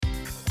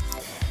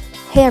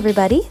Hey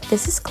everybody,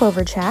 this is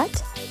Clover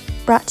Chat,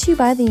 brought to you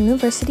by the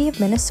University of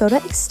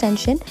Minnesota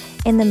Extension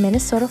and the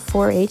Minnesota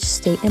 4-H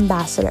State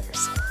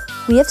Ambassadors.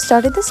 We have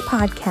started this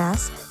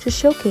podcast to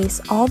showcase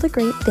all the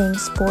great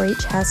things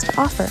 4-H has to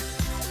offer.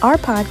 Our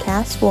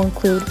podcast will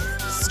include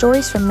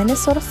stories from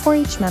Minnesota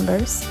 4-H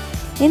members,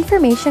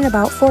 information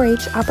about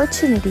 4-H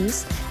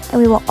opportunities,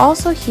 and we will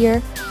also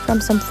hear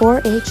from some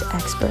 4-H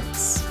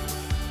experts.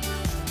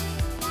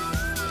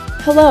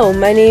 Hello,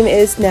 my name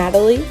is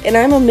Natalie, and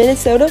I'm a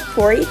Minnesota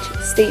 4-H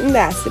State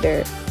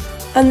Ambassador.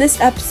 On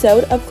this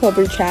episode of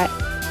Clover Chat,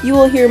 you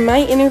will hear my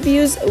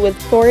interviews with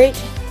 4-H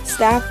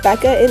staff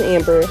Becca and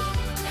Amber,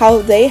 how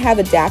they have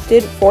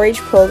adapted 4-H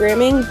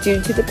programming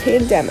due to the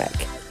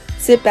pandemic.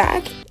 Sit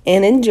back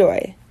and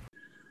enjoy.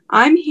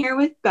 I'm here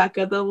with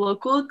Becca, the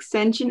local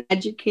extension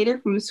educator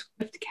from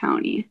Swift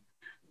County.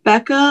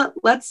 Becca,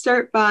 let's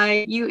start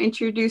by you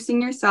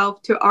introducing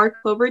yourself to our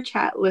Clover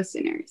Chat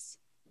listeners.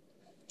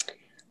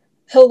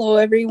 Hello,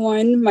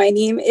 everyone. My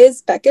name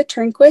is Becca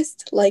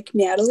Turnquist, like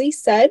Natalie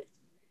said,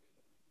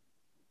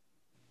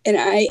 and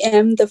I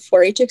am the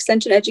 4-H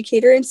Extension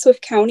Educator in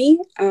Swift County.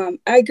 I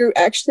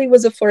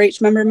was a 4-H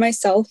member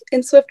myself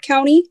in Swift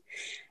County,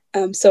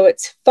 so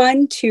it's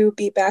fun to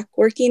be back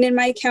working in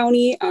my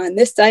county on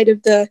this side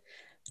of the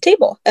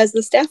table as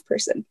the staff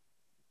person.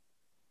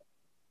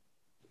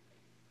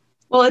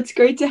 Well, it's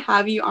great to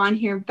have you on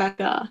here,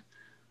 Becca.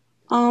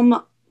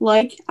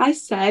 Like I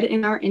said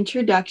in our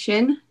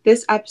introduction,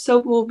 this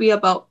episode will be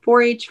about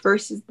 4-H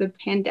versus the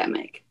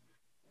pandemic.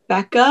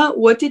 Becca,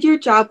 what did your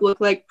job look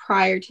like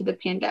prior to the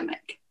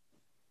pandemic?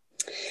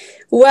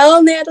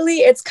 Well,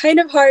 Natalie, it's kind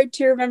of hard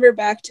to remember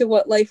back to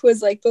what life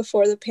was like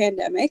before the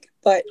pandemic,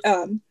 but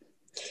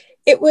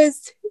it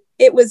was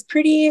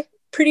pretty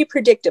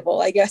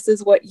predictable, I guess,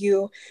 is what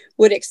you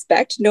would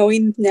expect.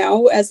 Knowing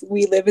now as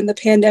we live in the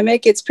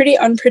pandemic, it's pretty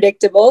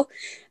unpredictable.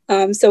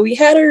 So we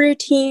had our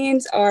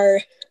routines, our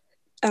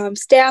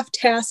staff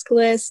task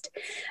list,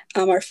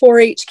 our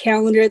 4-H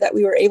calendar that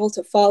we were able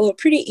to follow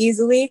pretty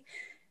easily.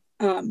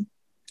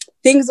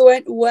 Things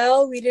went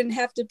well. We didn't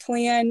have to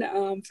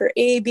plan for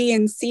A, B,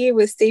 and C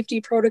with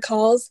safety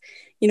protocols.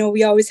 You know,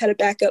 we always had a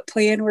backup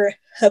plan or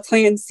a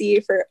plan C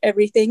for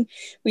everything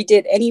we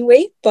did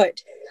anyway,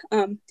 but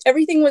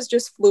everything was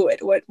just fluid,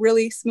 went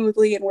really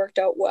smoothly and worked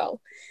out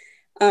well.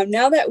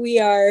 Now that we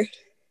are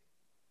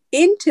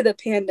into the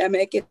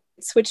pandemic, it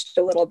switched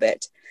a little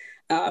bit.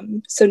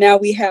 So now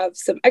we have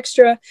some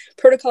extra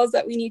protocols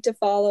that we need to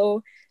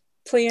follow.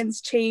 Plans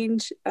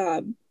change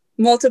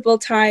multiple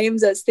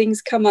times as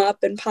things come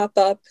up and pop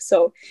up.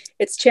 So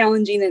it's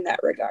challenging in that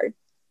regard.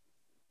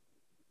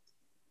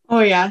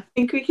 Oh yeah, I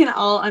think we can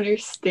all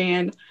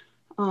understand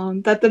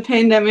that the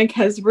pandemic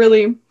has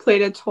really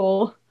played a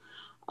toll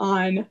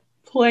on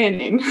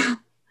planning,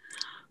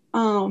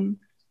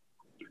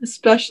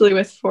 especially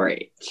with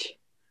 4-H.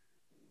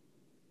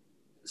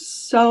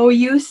 So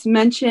you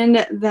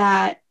mentioned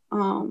that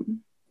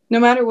no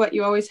matter what,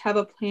 you always have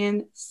a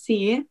plan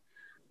C.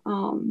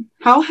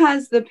 How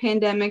has the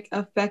pandemic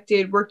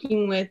affected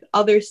working with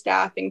other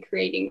staff and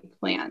creating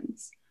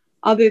plans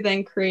other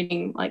than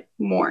creating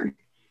more?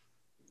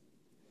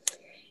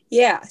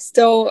 Yeah,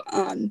 so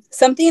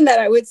something that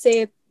I would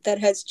say that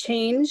has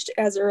changed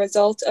as a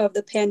result of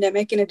the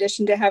pandemic, in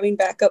addition to having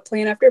backup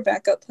plan after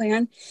backup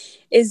plan,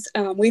 is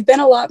we've been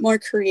a lot more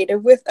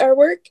creative with our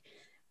work.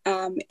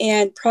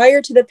 And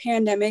prior to the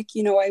pandemic,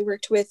 I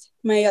worked with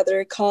my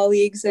other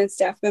colleagues and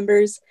staff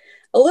members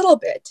a little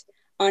bit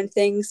on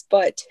things,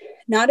 but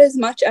not as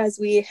much as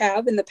we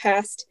have in the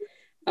past,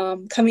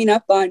 coming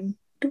up on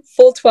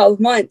full 12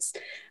 months.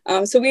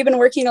 So we've been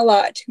working a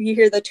lot. You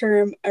hear the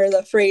term or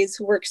the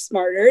phrase work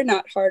smarter,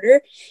 not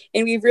harder.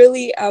 And we've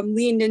really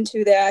leaned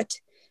into that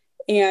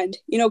and,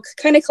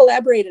 kind of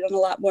collaborated on a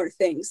lot more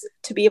things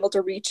to be able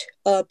to reach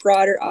a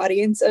broader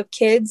audience of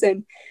kids.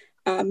 And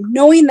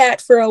knowing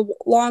that for a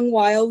long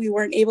while, we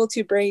weren't able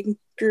to bring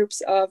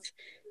groups of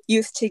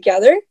youth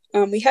together.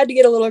 We had to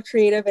get a little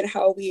creative in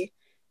how we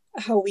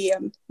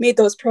made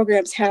those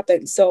programs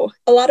happen. So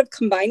a lot of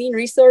combining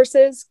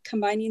resources,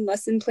 combining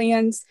lesson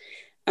plans,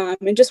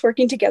 and just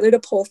working together to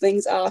pull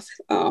things off,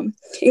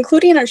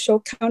 including our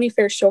county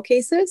fair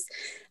showcases.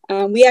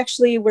 We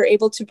actually were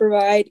able to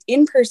provide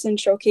in-person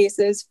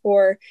showcases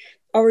for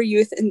our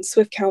youth in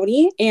Swift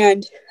County,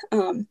 and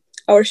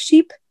our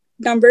sheep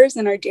numbers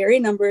and our dairy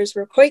numbers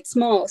were quite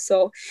small.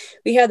 So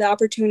we had the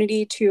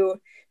opportunity to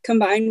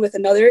combine with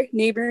another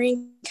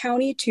neighboring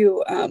county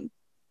to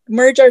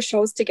merge our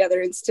shows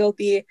together and still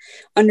be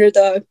under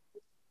the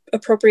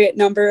appropriate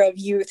number of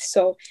youth.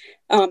 So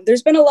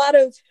there's been a lot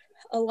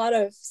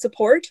of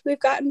support we've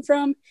gotten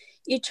from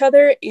each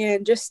other,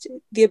 and just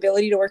the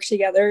ability to work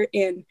together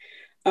in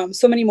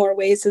so many more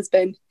ways has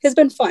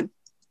been fun.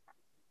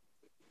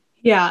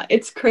 Yeah,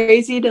 it's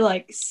crazy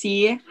to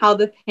see how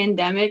the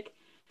pandemic,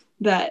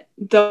 that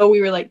though we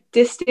were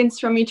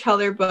distanced from each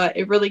other, but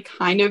it really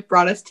kind of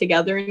brought us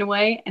together in a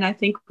way. And I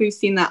think we've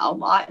seen that a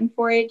lot in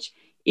 4-H.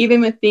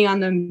 Even with being on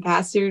the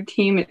ambassador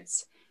team,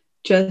 it's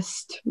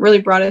just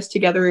really brought us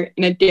together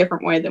in a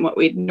different way than what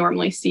we'd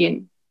normally see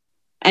in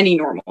any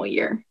normal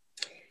year.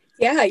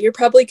 Yeah, you're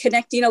probably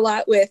connecting a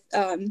lot with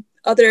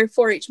other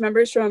 4-H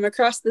members from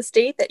across the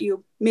state that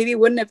you maybe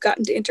wouldn't have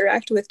gotten to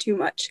interact with too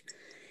much.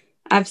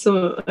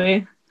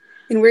 Absolutely.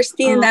 And we're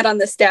seeing that on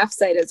the staff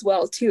side as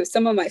well, too.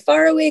 Some of my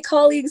faraway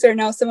colleagues are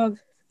now some of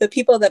the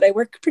people that I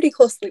work pretty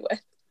closely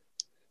with.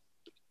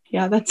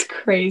 Yeah, that's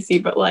crazy,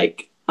 but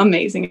like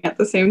amazing at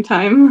the same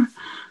time.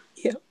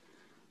 Yeah.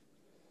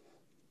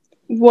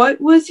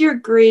 What was your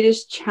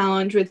greatest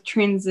challenge with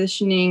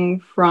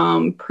transitioning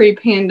from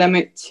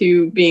pre-pandemic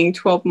to being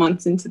 12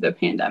 months into the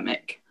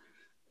pandemic?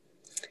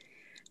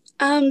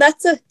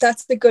 That's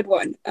a good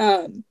one.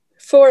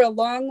 For a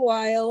long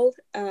while,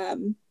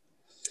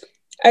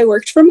 I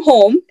worked from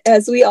home,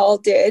 as we all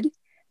did.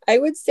 I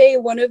would say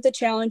one of the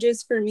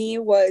challenges for me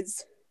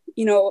was,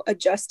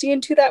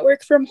 adjusting to that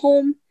work from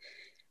home.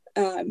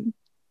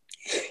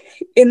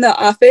 In the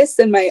office,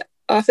 in my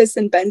office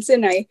in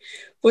Benson, I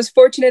was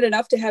fortunate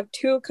enough to have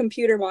 2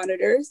 computer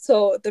monitors.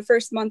 So the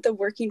first month of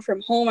working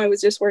from home, I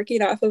was just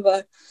working off of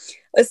a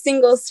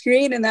single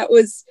screen, and it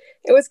was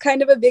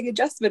kind of a big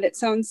adjustment. It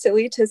sounds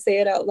silly to say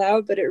it out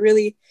loud, but it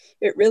really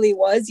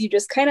was. You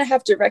just kind of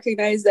have to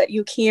recognize that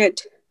you can't,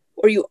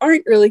 or you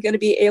aren't really going to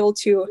be able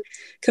to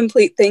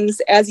complete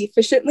things as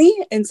efficiently.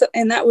 And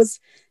that was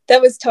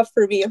tough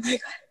for me. I'm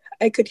like,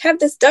 I could have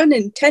this done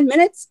in 10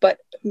 minutes, but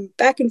I'm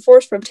back and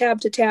forth from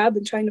tab to tab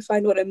and trying to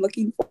find what I'm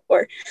looking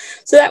for.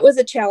 So that was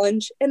a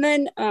challenge. And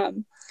then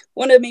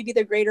one of maybe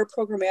the greater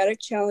programmatic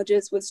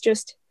challenges was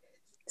just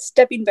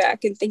stepping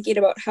back and thinking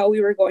about how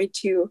we were going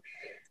to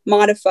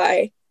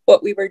modify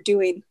what we were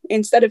doing.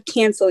 Instead of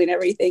canceling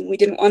everything, we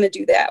didn't want to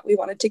do that. We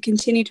wanted to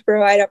continue to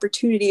provide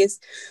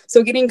opportunities.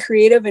 So getting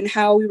creative in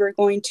how we were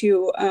going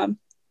to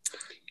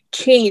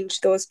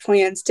change those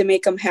plans to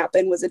make them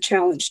happen was a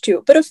challenge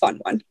too, but a fun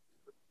one.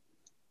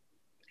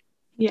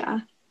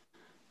 Yeah.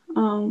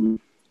 Well,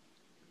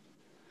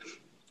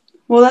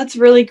 that's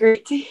really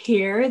great to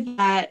hear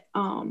that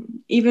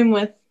even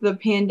with the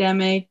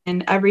pandemic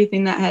and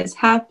everything that has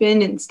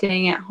happened and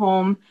staying at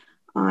home,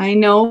 I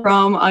know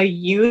from a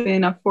youth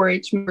and a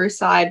 4-H member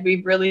side,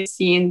 we've really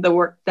seen the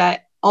work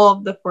that all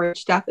of the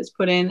 4-H staff has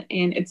put in,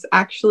 and it's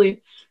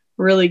actually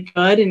really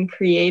good and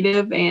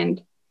creative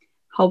and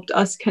helped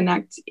us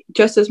connect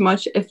just as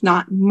much, if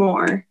not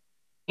more,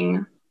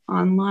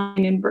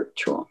 online and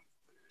virtual.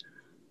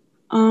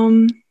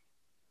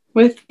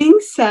 With being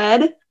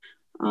said,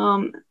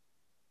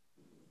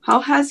 how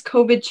has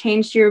COVID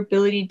changed your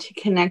ability to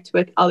connect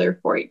with other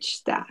 4-H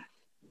staff?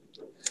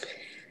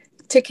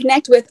 To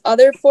connect with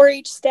other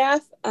 4-H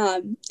staff,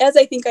 as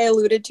I think I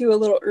alluded to a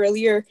little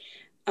earlier,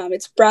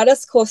 it's brought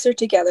us closer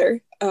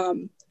together.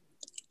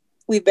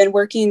 We've been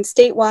working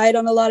statewide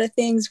on a lot of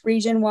things,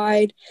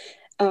 region-wide.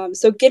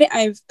 So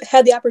I've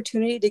had the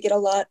opportunity to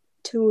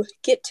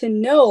get to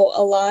know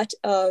a lot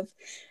of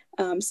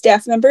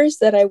staff members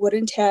that I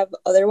wouldn't have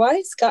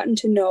otherwise gotten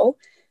to know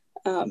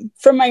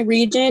from my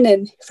region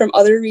and from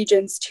other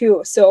regions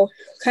too. So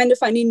kind of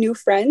finding new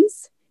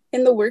friends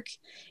in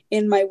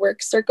my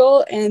work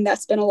circle, and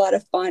that's been a lot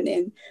of fun.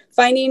 And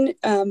finding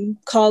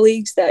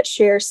colleagues that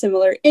share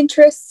similar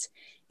interests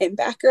and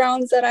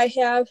backgrounds that I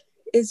have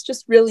is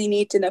just really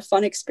neat and a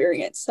fun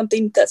experience,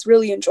 something that's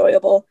really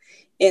enjoyable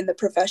in the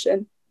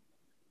profession.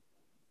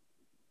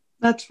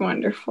 That's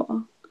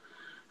wonderful.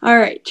 All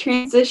right,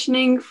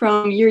 transitioning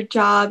from your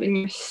job and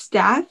your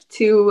staff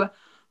to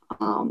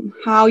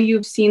how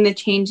you've seen the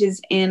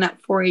changes in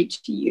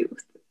 4-H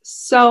youth.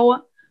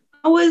 So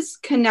how was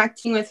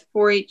connecting with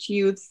 4-H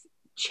youth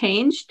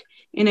changed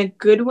in a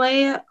good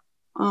way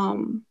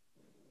from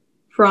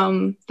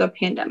the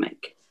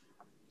pandemic?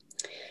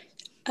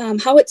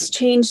 How it's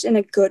changed in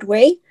a good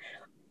way.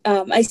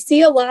 I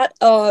see a lot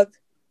of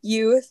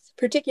youth,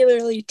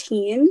 particularly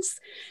teens,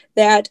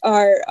 that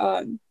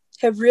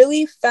have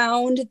really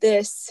found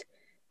this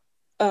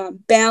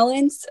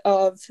balance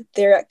of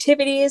their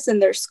activities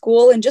and their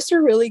school, and just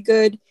are really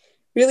good.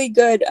 They're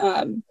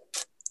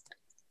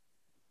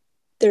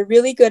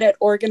really good at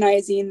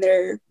organizing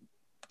their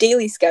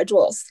daily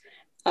schedules.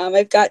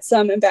 I've got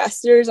some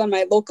ambassadors on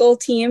my local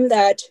team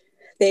that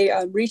they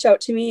reach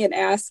out to me and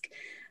ask,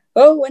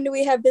 "Oh, when do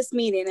we have this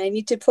meeting? I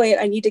need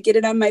to get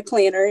it on my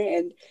planner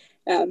and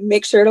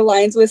make sure it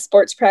aligns with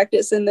sports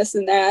practice and this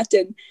and that."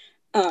 And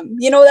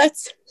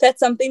that's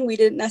something we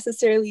didn't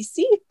necessarily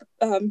see.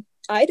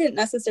 I didn't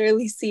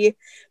necessarily see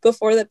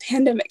before the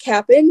pandemic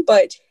happened,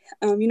 but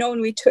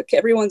when we took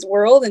everyone's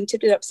world and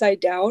tipped it upside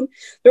down,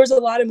 there was a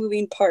lot of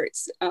moving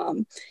parts.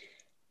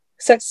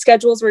 Such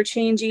schedules were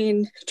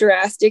changing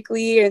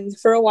drastically, and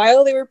for a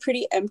while they were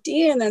pretty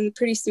empty, and then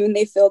pretty soon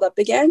they filled up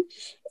again.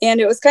 And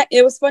it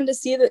was fun to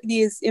see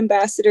these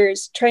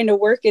ambassadors trying to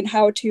work and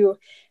how to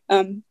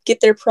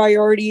get their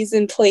priorities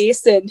in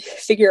place and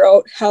figure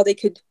out how they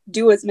could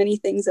do as many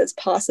things as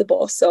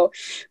possible. So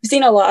we've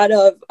seen a lot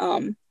of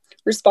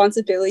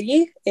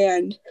responsibility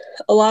and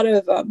a lot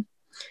of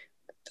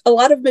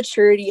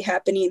maturity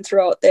happening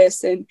throughout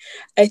this. And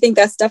I think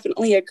that's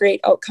definitely a great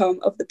outcome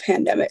of the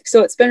pandemic.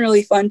 So it's been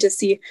really fun to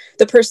see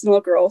the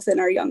personal growth in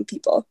our young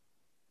people.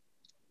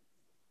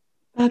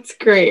 That's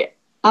great.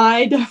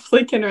 I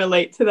definitely can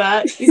relate to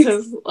that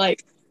because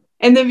like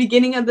in the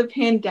beginning of the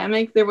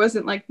pandemic, there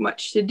wasn't like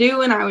much to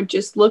do, and I would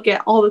just look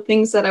at all the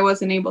things that I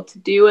wasn't able to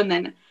do. And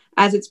then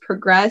as it's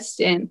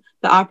progressed and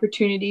the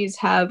opportunities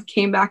have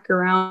came back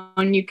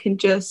around, you can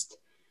just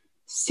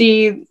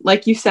see,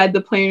 like you said,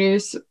 the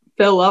planners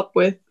fill up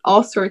with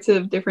all sorts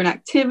of different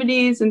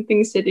activities and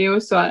things to do.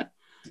 So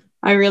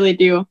I really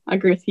do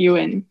agree with you,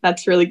 and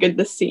that's really good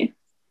to see.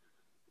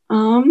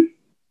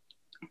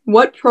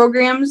 What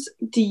programs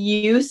do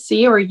you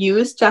see or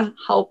use to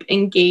help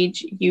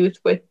engage youth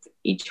with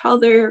each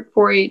other,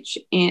 4-H,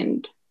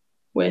 and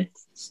with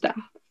staff?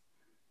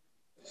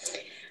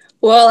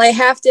 Well, I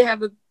have to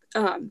have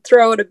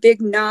throw out a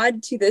big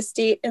nod to the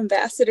state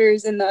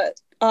ambassadors and the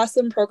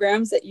awesome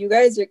programs that you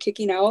guys are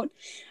kicking out.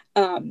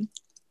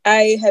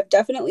 I have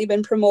definitely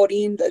been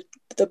promoting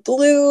the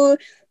blue,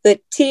 the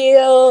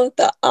teal,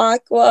 the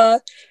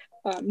aqua,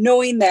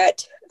 knowing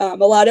that a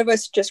lot of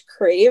us just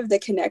crave the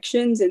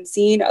connections and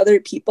seeing other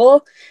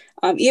people,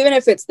 even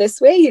if it's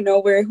this way, you know,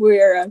 where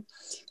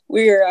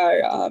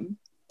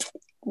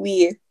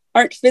we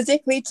aren't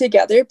physically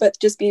together, but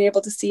just being able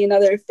to see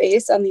another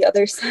face on the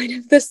other side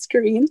of the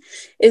screen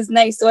is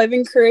nice. So I've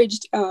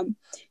encouraged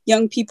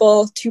young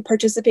people to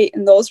participate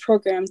in those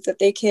programs, that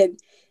they can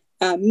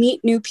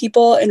meet new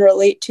people and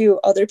relate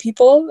to other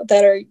people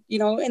that are, you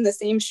know, in the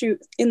same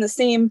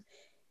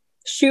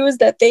shoes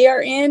that they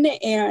are in,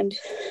 and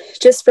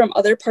just from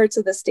other parts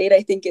of the state.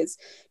 I think is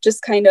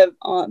just kind of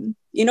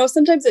you know,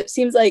 sometimes it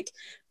seems like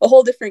a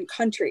whole different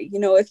country. You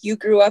know, if you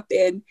grew up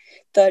in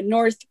the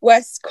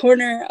northwest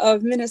corner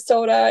of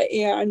Minnesota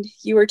and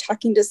you were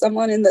talking to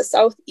someone in the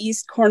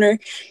southeast corner,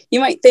 you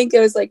might think it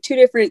was like two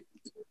different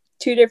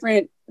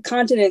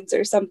continents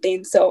or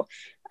something. So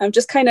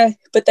just kind of,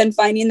 but then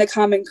finding the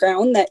common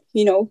ground that,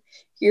 you know,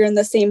 you're in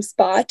the same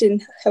spot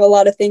and have a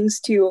lot of things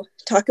to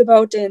talk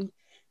about and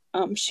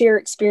share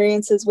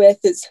experiences with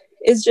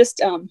is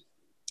just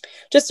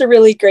a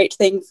really great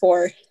thing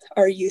for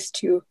our youth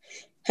to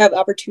have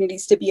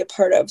opportunities to be a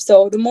part of.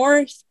 So the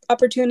more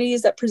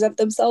opportunities that present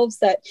themselves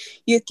that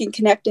youth can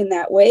connect in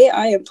that way,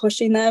 I am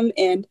pushing them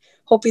and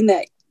hoping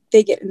that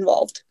they get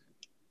involved.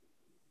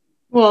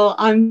 Well,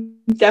 I'm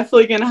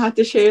definitely going to have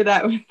to share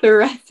that with the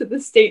rest of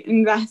the state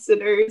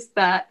ambassadors,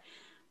 that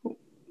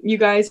you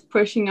guys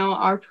pushing out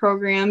our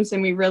programs,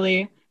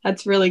 and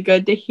that's really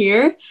good to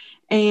hear.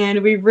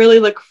 And we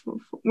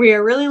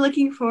are really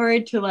looking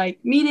forward to like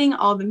meeting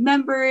all the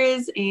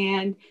members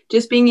and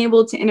just being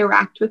able to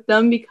interact with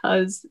them,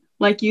 because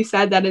like you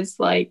said, that is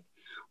like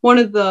one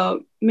of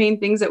the main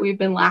things that we've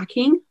been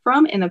lacking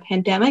from in the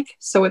pandemic.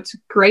 So it's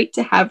great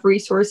to have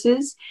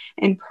resources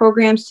and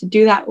programs to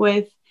do that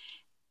with.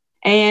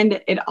 And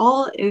it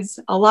all is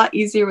a lot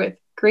easier with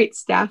great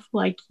staff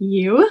like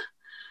you.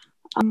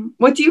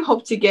 What do you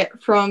hope to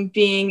get from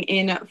being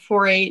in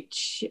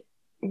 4-H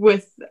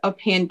with a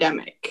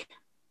pandemic?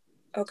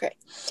 Okay.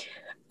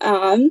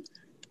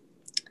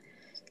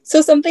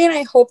 So something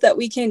I hope that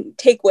we can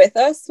take with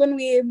us when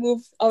we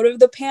move out of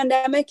the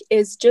pandemic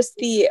is just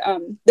the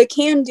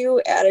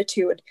can-do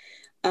attitude.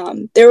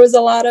 There was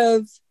a lot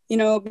of, you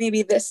know,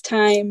 maybe this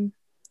time,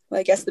 well,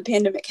 I guess the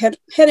pandemic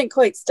hadn't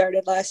quite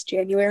started last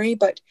January,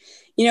 but,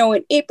 you know,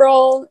 in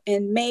April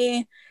and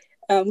May,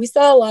 we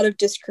saw a lot of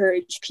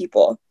discouraged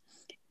people.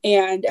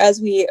 And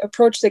as we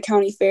approach the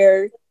county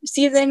fair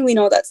season, we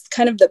know that's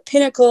kind of the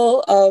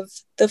pinnacle of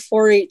the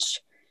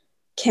 4-H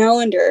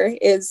calendar,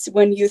 is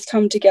when youth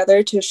come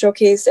together to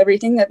showcase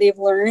everything that they've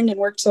learned and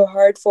worked so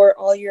hard for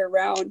all year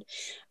round.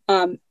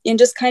 And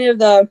just kind of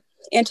the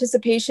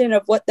anticipation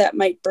of what that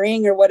might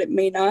bring or what it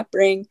may not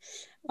bring.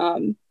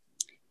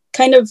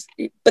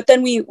 But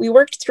then we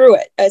worked through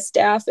it as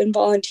staff and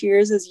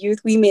volunteers, as youth.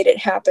 We made it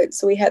happen.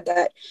 So we had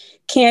that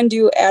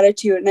can-do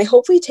attitude. And I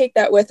hope we take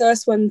that with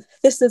us when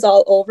this is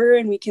all over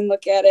and we can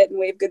look at it and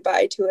wave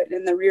goodbye to it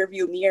in the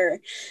rearview mirror.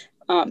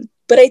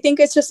 But I think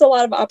it's just a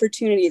lot of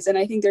opportunities. And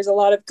I think there's a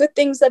lot of good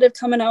things that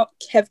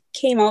have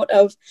came out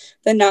of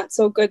the not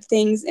so good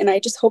things. And I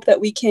just hope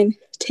that we can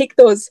take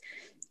those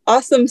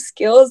awesome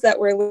skills that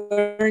we're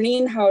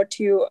learning how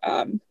to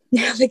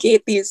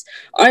navigate these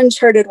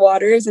uncharted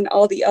waters and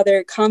all the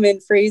other common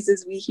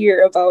phrases we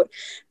hear about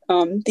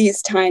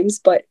these times.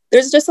 But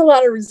there's just a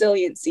lot of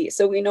resiliency.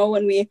 So we know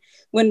when we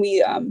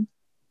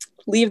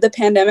leave the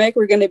pandemic,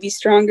 we're going to be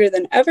stronger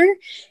than ever,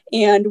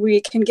 and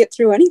we can get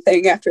through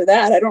anything after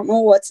that. I don't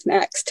know what's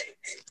next.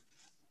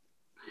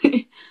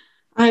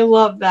 I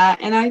love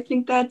that. And I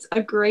think that's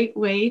a great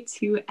way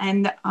to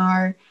end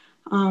our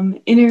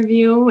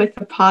interview, with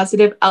a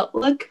positive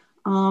outlook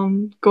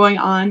going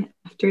on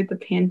after the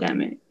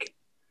pandemic.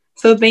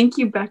 So thank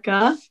you,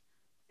 Becca.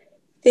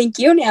 Thank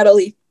you,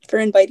 Natalie, for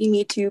inviting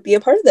me to be a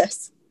part of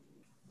this.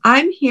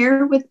 I'm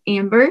here with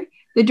Amber,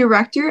 the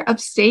Director of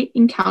State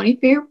and County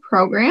Fair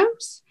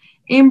Programs.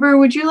 Amber,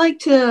 would you like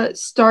to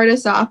start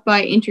us off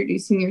by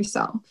introducing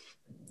yourself?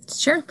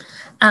 Sure.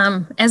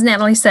 As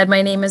Natalie said,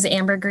 my name is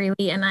Amber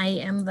Greeley, and I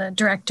am the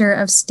Director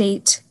of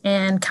State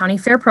and County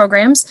Fair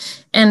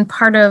Programs. And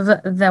part of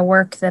the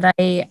work that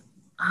I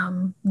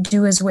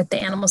do is with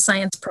the animal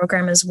science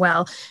program as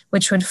well,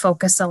 which would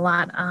focus a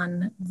lot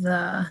on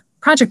the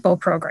Project Bowl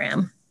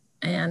program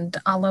and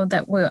all of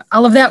that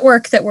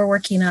work that we're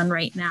working on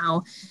right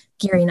now,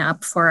 gearing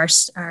up for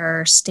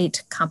our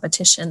state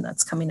competition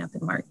that's coming up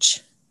in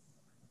March.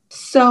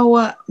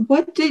 So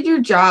what did your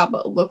job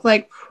look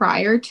like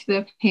prior to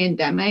the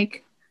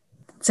pandemic?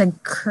 It's a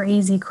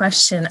crazy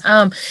question.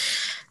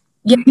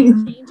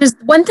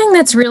 Just one thing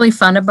that's really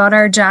fun about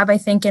our job, I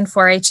think, in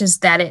 4-H is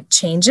that it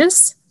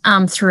changes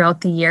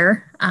throughout the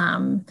year.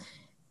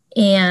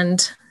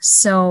 And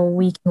so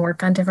we can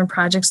work on different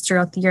projects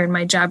throughout the year. And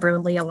my job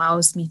really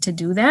allows me to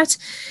do that,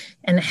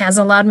 and it has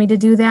allowed me to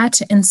do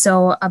that. And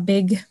so a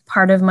big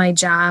part of my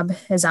job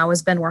has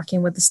always been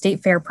working with the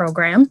state fair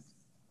program.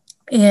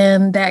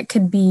 And that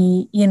could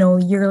be,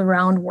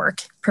 year-round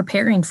work,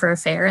 preparing for a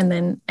fair and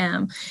then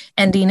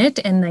ending it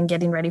and then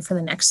getting ready for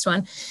the next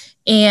one.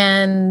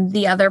 And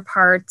the other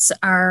parts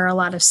are a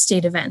lot of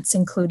state events,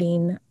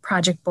 including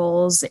Project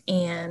Bowls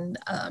and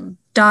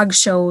dog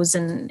shows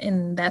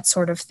and that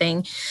sort of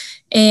thing.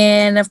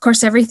 And of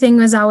course, everything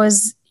was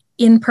always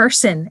in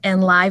person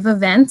and live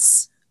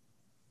events.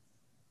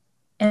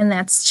 And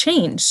that's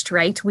changed,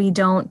 right? We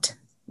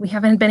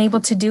haven't been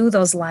able to do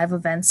those live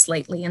events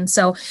lately. And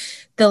so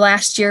the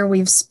last year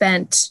we've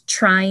spent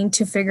trying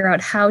to figure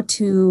out how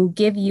to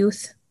give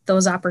youth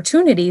those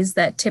opportunities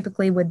that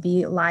typically would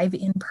be live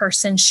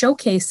in-person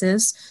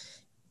showcases,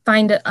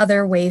 find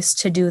other ways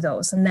to do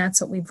those. And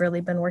that's what we've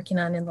really been working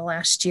on in the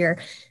last year,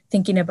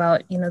 thinking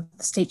about, the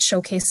state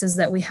showcases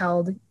that we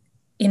held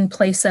in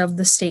place of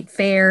the state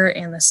fair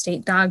and the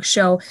state dog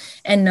show.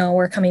 And now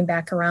we're coming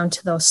back around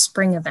to those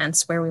spring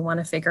events where we want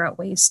to figure out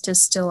ways to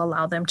still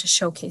allow them to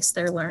showcase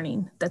their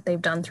learning that they've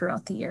done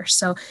throughout the year.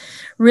 So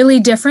really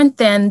different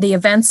than the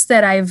events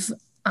that I've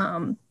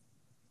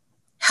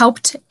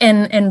helped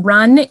and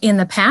run in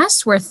the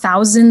past, where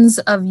thousands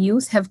of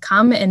youth have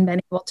come and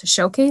been able to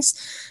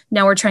showcase.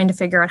 Now we're trying to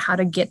figure out how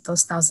to get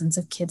those thousands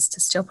of kids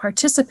to still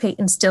participate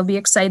and still be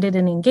excited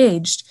and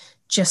engaged,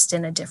 just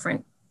in a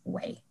different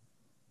way.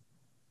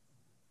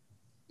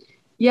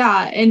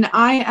 Yeah, and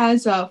I,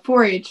 as a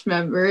 4-H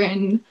member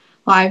and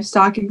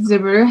livestock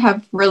exhibitor,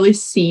 have really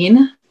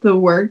seen the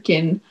work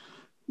and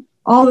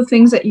all the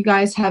things that you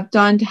guys have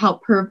done to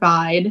help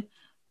provide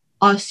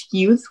us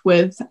youth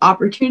with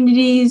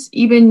opportunities,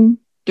 even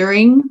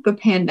during the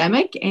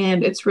pandemic.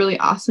 And it's really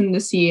awesome to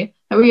see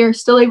that we are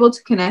still able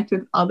to connect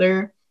with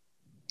other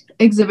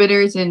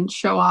exhibitors and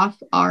show off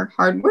our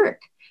hard work.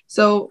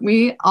 So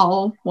we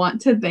all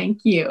want to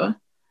thank you.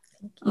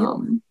 Thank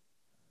you.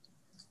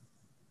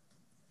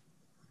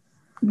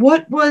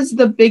 What was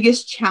the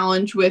biggest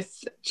challenge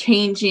with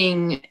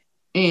changing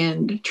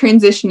and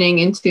transitioning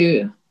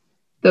into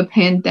the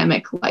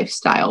pandemic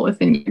lifestyle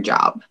within your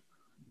job?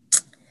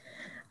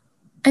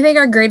 I think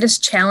our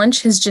greatest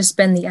challenge has just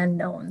been the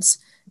unknowns.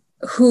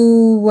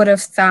 Who would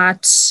have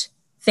thought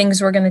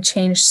things were going to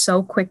change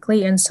so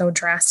quickly and so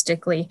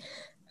drastically?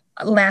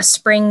 Last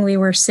spring, we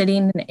were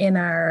sitting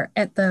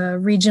at the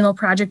Regional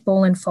Project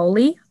Bowl in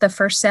Foley, the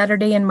first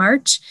Saturday in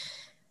March,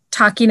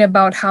 talking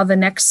about how the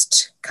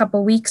next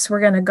couple weeks we're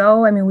going to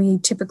go. I mean, we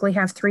typically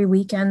have 3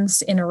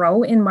 weekends in a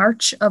row in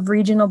March of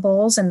regional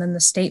bowls and then the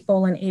state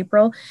bowl in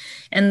April.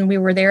 And we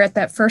were there at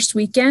that first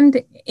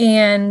weekend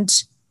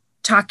and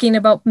talking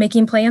about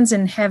making plans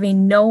and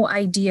having no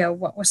idea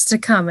what was to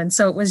come. And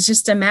so it was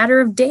just a matter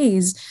of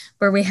days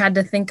where we had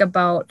to think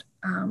about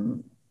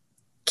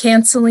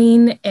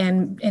canceling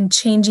and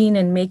changing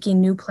and making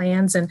new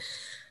plans. And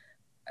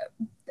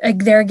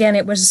there again,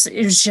 it was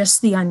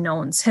just the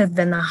unknowns have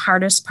been the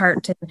hardest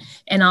part,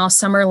 and all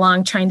summer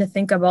long trying to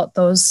think about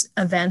those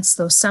events,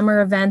 those summer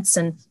events,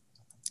 and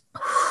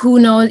who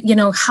knows,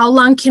 how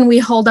long can we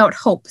hold out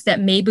hope that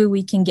maybe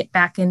we can get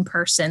back in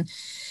person.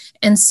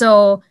 And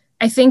so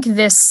I think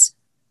this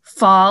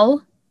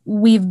fall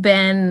we've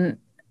been,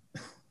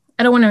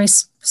 I don't want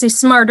to say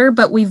smarter,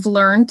 but we've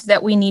learned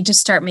that we need to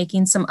start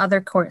making some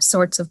other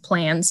sorts of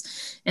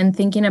plans and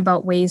thinking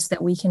about ways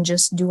that we can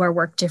just do our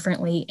work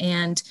differently,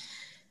 and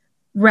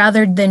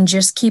rather than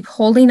just keep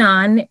holding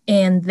on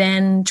and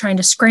then trying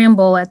to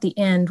scramble at the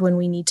end when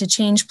we need to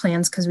change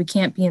plans because we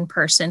can't be in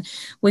person.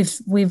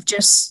 We've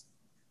just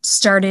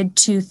started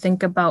to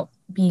think about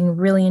being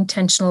really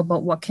intentional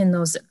about what can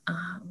those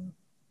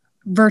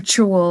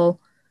virtual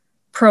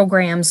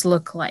programs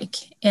look like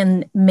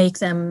and make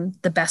them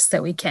the best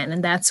that we can.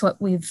 And that's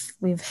what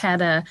we've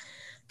had a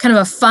kind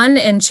of a fun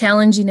and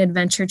challenging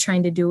adventure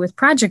trying to do with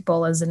Project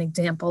Bowl as an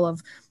example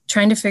of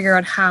trying to figure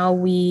out how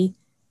we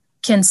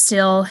can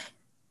still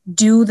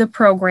do the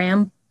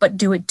program, but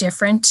do it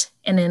different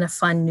and in a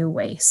fun new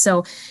way.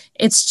 So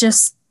it's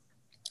just,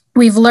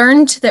 we've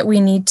learned that we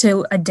need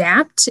to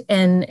adapt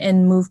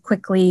and move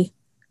quickly,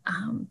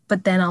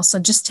 but then also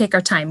just take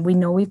our time. We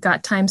know we've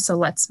got time, so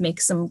let's make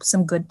some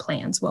good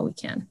plans while we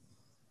can.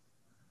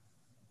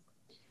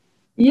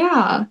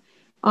 Yeah.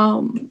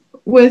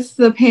 With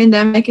the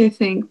pandemic, I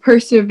think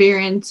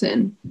perseverance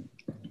and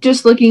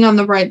just looking on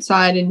the bright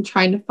side and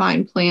trying to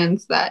find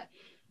plans that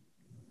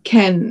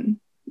can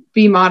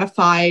be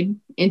modified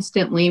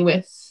instantly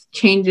with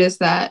changes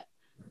that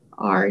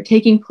are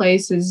taking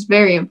place is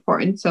very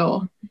important.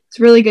 So it's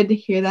really good to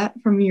hear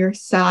that from your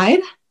side.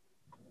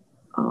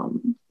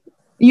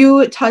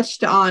 You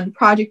touched on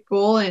Project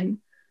Bowl, and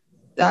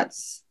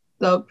that's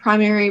the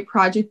primary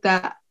project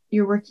that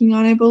you're working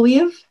on, I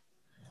believe.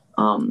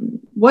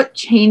 What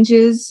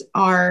changes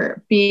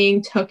are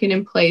being taken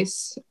in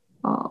place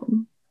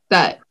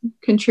that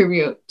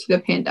contribute to the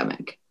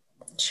pandemic?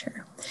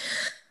 Sure.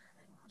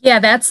 Yeah,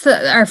 that's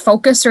our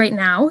focus right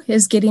now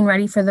is getting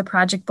ready for the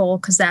Project Bowl,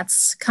 because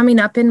that's coming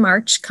up in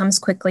March, comes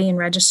quickly, and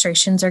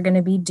registrations are going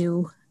to be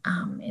due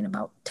in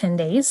about 10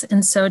 days.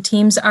 And so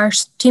teams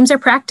are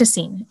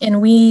practicing, and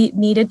we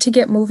needed to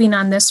get moving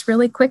on this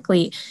really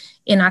quickly.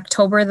 In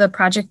October, the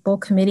Project Bowl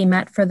committee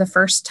met for the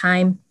first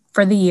time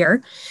for the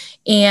year,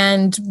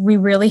 and we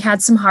really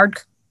had some hard,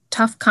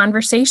 tough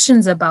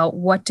conversations about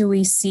what do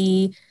we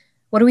see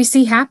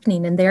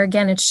happening? And there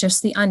again, it's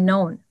just the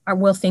unknown.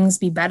 Will things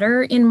be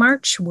better in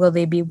March? Will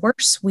they be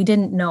worse? We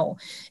didn't know.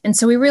 And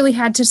so we really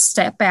had to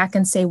step back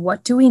and say,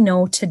 what do we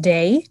know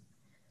today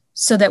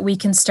so that we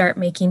can start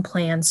making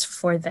plans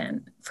for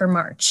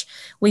March?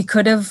 We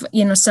could have,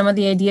 some of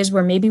the ideas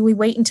were maybe we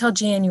wait until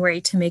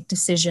January to make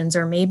decisions,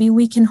 or maybe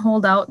we can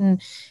hold out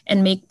and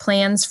make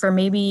plans for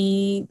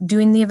maybe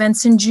doing the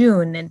events in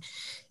June. And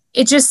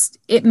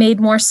it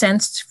made more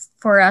sense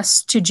for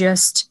us to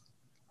just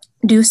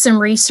do some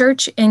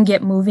research and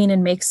get moving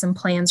and make some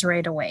plans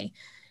right away.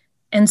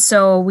 And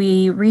so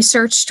we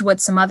researched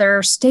what some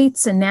other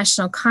states and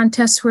national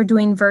contests were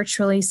doing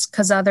virtually,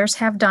 because others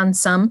have done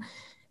some.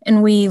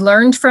 And we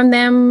learned from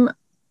them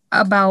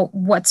about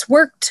what's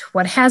worked,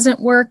 what hasn't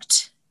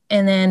worked.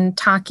 And then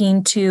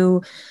talking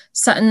to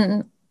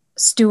Sutton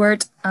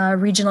Stewart, a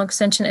regional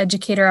extension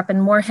educator up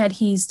in Moorhead,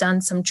 he's done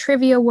some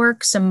trivia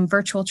work, some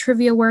virtual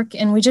trivia work.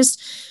 And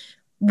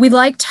we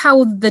liked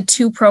how the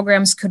two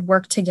programs could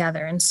work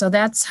together. And so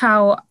that's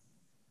how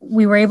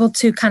we were able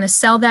to kind of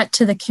sell that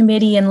to the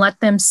committee and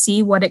let them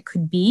see what it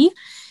could be.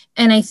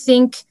 And I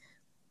think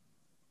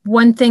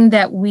one thing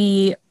that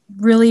we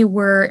really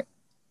were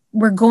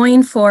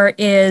going for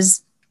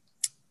is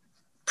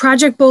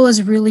Project Bowl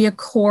is really a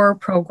core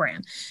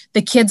program.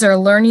 The kids are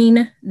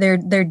learning,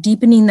 they're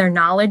deepening their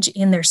knowledge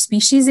in their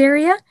species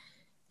area.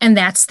 And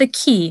that's the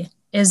key,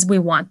 is we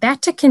want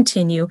that to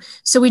continue.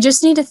 So we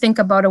just need to think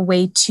about a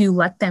way to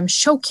let them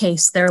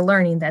showcase their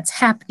learning that's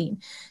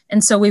happening.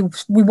 And so we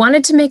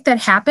wanted to make that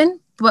happen,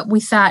 but we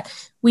thought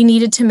we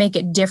needed to make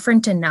it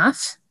different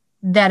enough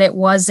that it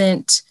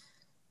wasn't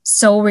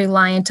so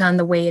reliant on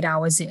the way it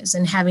always is,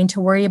 and having to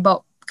worry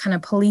about kind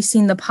of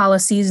policing the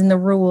policies and the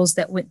rules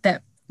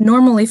that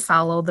normally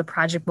follow the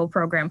Project Bowl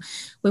program.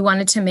 We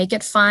wanted to make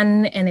it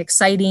fun and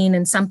exciting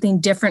and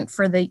something different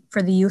for the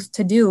youth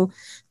to do,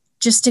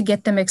 just to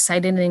get them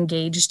excited and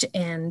engaged,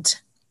 and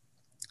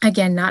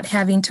again, not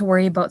having to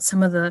worry about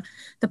some of the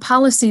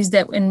policies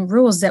and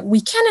rules that we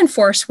can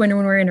enforce when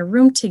we're in a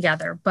room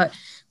together, but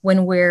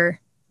when we're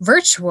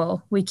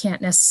virtual, we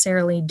can't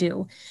necessarily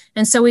do.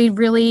 And so we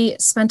really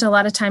spent a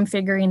lot of time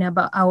figuring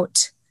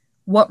out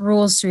what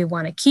rules do we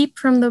want to keep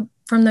from the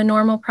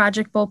normal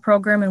Project Bowl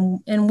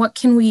program, and what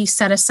can we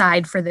set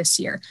aside for this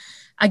year.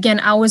 Again,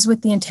 always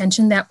with the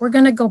intention that we're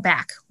going to go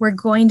back. We're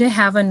going to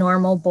have a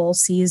normal bowl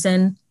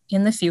season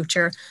in the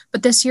future,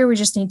 but this year we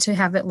just need to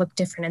have it look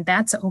different, and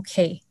that's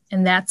okay.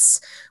 And that's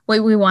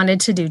what we wanted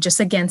to do. Just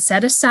again,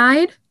 set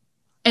aside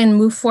and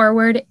move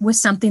forward with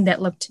something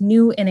that looked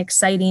new and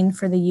exciting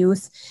for the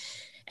youth.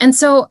 And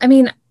so, I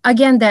mean,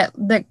 again, that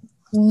the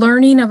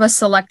learning of a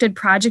selected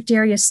project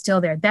area is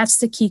still there. That's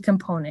the key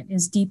component,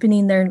 is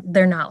deepening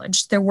their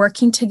knowledge. They're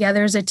working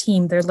together as a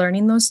team. They're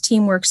learning those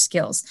teamwork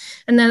skills.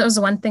 And that was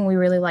one thing we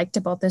really liked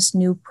about this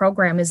new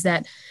program, is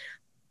that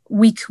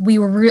we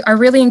are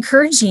really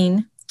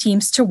encouraging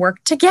teams to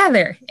work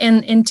together.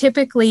 And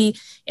typically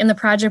in the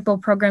Project Bowl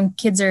program,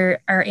 kids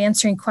are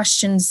answering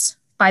questions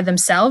by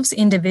themselves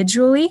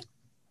individually.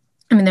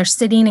 I mean, they're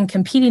sitting and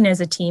competing as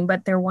a team,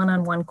 but they're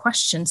one-on-one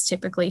questions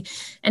typically.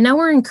 And now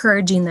we're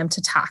encouraging them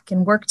to talk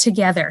and work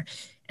together.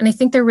 And I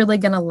think they're really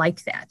going to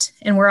like that.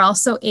 And we're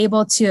also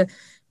able to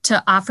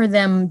offer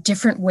them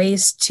different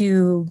ways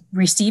to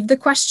receive the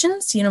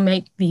questions,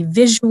 might be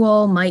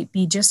visual, might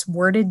be just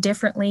worded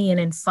differently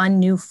and in fun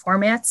new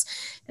formats.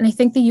 And I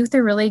think the youth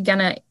are really going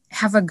to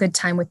have a good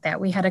time with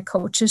that. We had a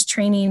coaches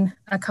training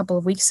a couple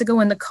of weeks ago,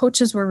 and the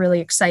coaches were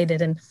really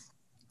excited and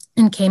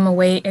came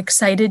away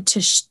excited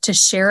to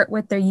share it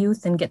with their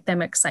youth and get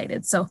them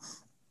excited. So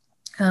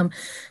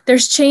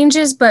there's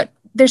changes, but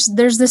there's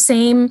the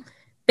same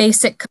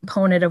basic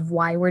component of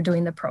why we're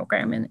doing the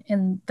program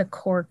and the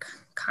core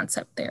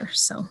concept there.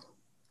 So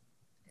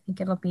I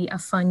think it'll be a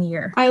fun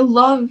year. I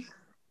love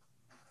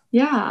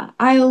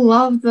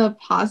the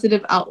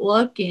positive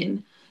outlook,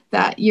 and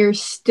that you're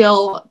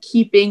still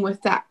keeping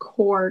with that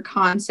core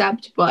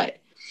concept, but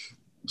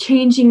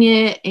changing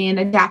it and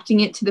adapting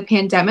it to the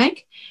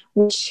pandemic,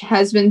 which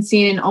has been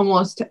seen in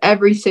almost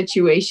every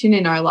situation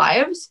in our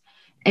lives.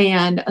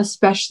 And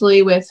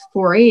especially with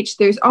 4-H,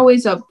 there's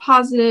always a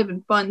positive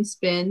and fun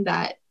spin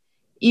that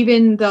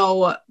even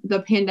though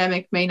the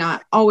pandemic may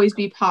not always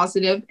be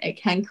positive, it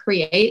can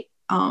create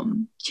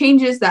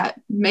changes that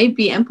may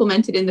be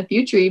implemented in the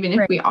future, even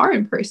if we are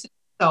in person.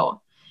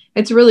 So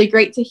it's really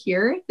great to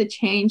hear the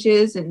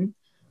changes, and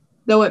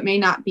though it may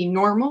not be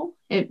normal,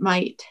 it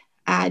might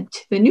add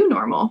to the new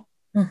normal.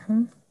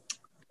 Mm-hmm.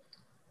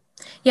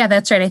 Yeah,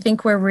 that's right. I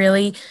think we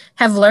really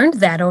have learned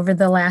that over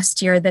the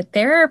last year, that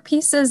there are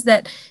pieces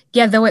that,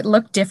 though it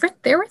looked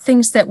different, there were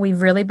things that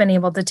we've really been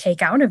able to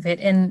take out of it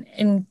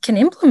and can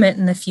implement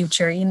in the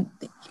future in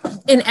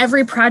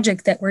every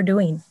project that we're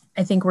doing.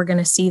 I think we're going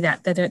to see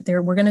that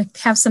we're going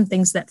to have some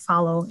things that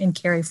follow and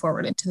carry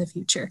forward into the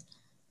future.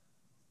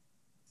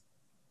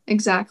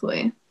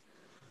 Exactly.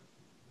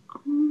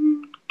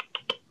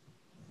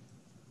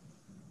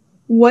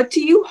 What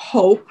do you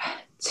hope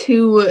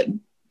to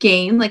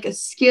gain, like a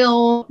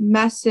skill,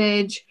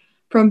 message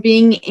from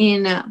being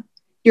in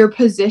your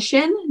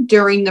position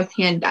during the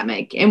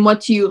pandemic? And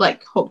what do you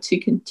hope to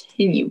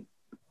continue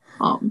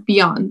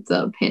beyond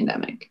the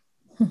pandemic?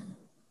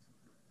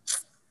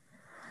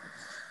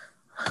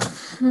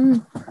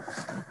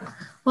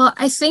 Well,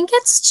 I think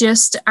it's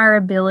just our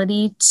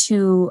ability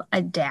to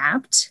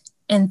adapt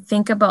and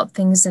think about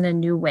things in a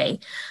new way.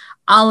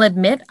 I'll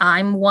admit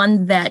I'm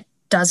one that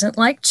doesn't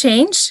like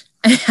change.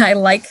 I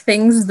like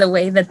things the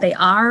way that they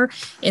are.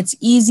 It's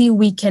easy.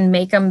 We can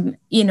make them,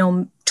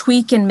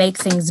 tweak and make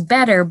things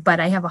better, but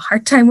I have a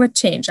hard time with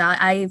change.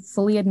 I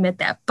fully admit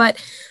that,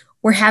 but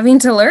we're having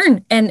to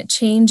learn and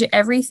change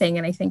everything.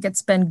 And I think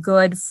it's been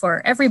good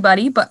for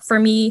everybody, but for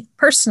me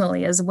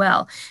personally as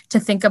well, to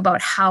think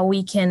about how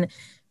we can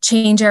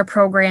change our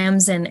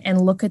programs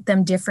and look at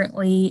them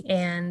differently.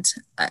 And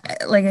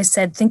like I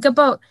said, think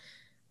about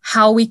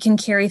how we can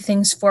carry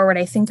things forward.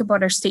 I think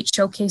about our state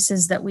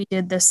showcases that we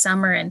did this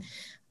summer, and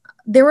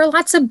there were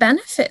lots of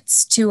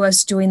benefits to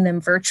us doing them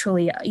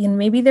virtually.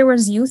 Maybe there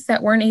was youth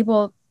that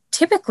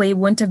typically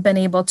wouldn't have been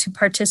able to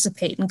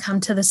participate and come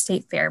to the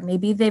state fair.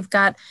 Maybe they've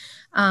got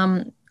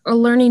a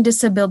learning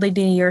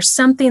disability or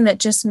something that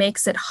just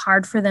makes it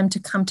hard for them to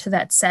come to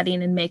that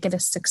setting and make it a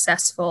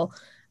successful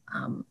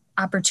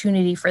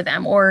opportunity for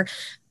them, or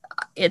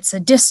it's a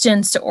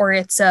distance, or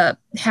it's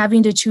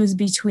having to choose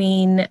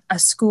between a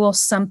school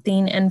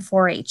something and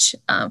 4-H.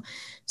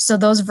 So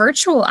those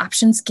virtual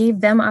options gave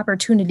them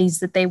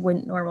opportunities that they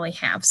wouldn't normally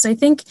have. So I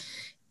think,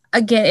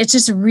 again, it's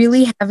just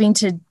really having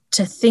to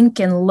think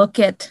and look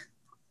at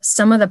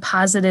some of the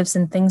positives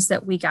and things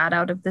that we got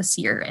out of this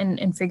year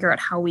and figure out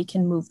how we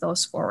can move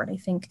those forward. I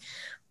think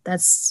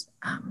that's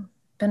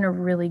been a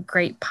really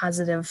great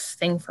positive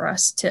thing for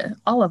us,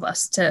 all of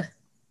us, to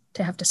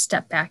have to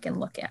step back and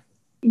look at.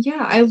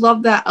 Yeah, I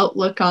love that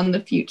outlook on the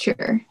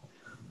future.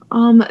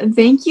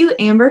 Thank you,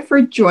 Amber,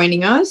 for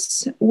joining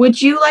us.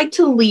 Would you like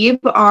to leave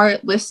our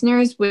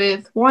listeners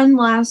with one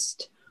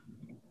last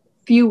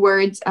few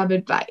words of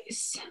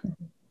advice?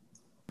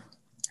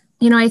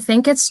 I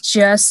think it's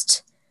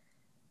just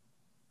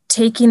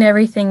taking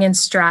everything in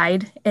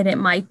stride, and it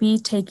might be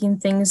taking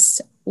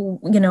things,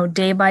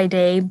 day by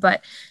day,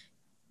 but,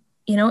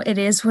 it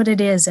is what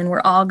it is, and we're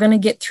all going to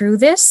get through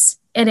this,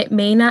 and it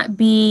may not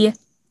be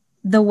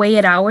the way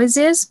it always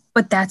is,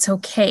 but that's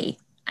okay.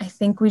 I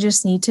think we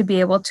just need to be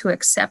able to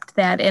accept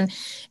that and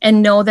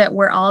know that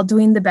we're all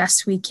doing the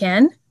best we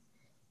can.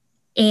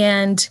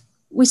 And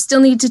we still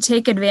need to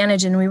take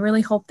advantage. And we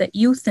really hope that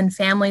youth and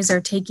families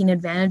are taking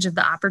advantage of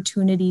the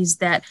opportunities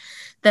that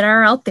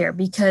are out there,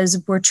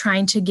 because we're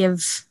trying to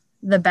give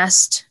the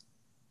best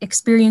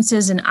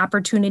experiences and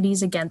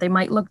opportunities. Again, they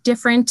might look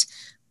different,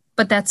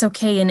 but that's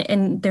okay.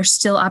 And there's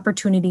still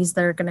opportunities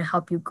that are going to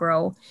help you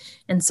grow.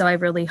 And so I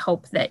really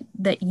hope that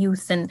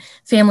youth and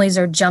families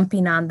are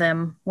jumping on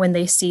them when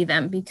they see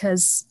them,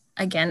 because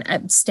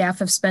again, staff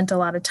have spent a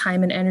lot of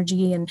time and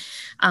energy and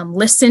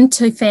listened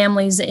to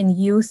families and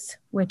youth,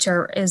 which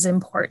is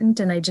important.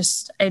 And I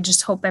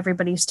just hope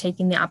everybody's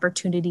taking the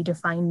opportunity to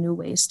find new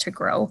ways to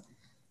grow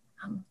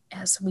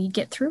as we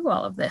get through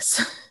all of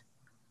this.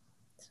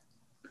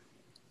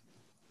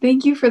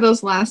 Thank you for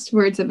those last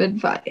words of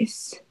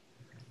advice.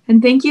 And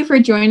thank you for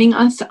joining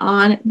us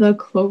on the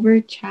Clover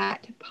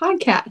Chat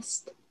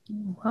podcast.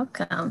 You're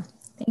welcome.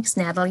 Thanks,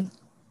 Natalie.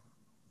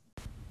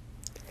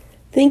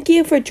 Thank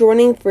you for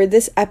joining for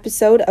this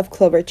episode of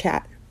Clover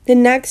Chat. The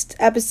next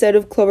episode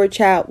of Clover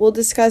Chat will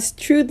discuss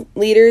True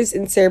Leaders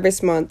in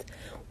Service Month,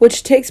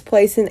 which takes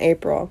place in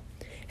April.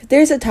 If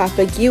there's a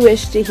topic you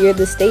wish to hear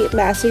the state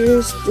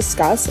ambassadors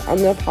discuss on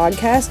the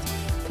podcast,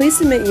 please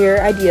submit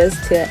your ideas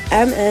to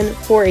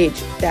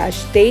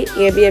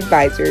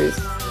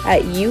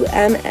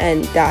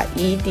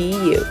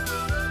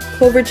mn4h-state-advisors@umn.edu.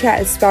 Clover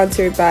Chat is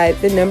sponsored by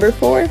the number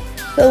 4,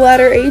 the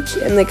letter H,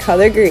 and the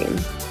color green.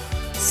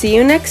 See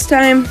you next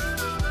time!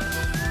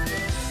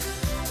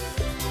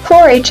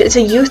 4-H is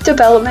a youth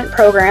development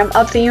program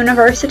of the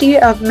University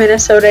of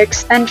Minnesota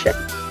Extension.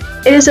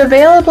 It is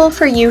available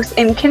for youth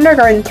in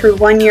kindergarten through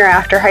 1 year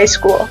after high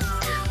school.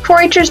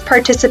 4-Hers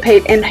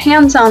participate in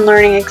hands-on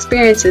learning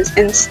experiences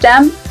in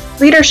STEM,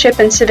 leadership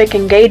and civic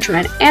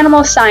engagement,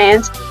 animal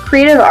science,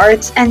 creative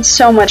arts, and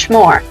so much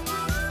more.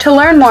 To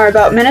learn more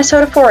about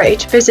Minnesota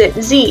 4-H, visit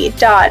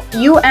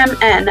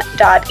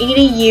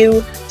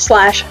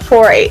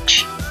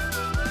z.umn.edu/4H.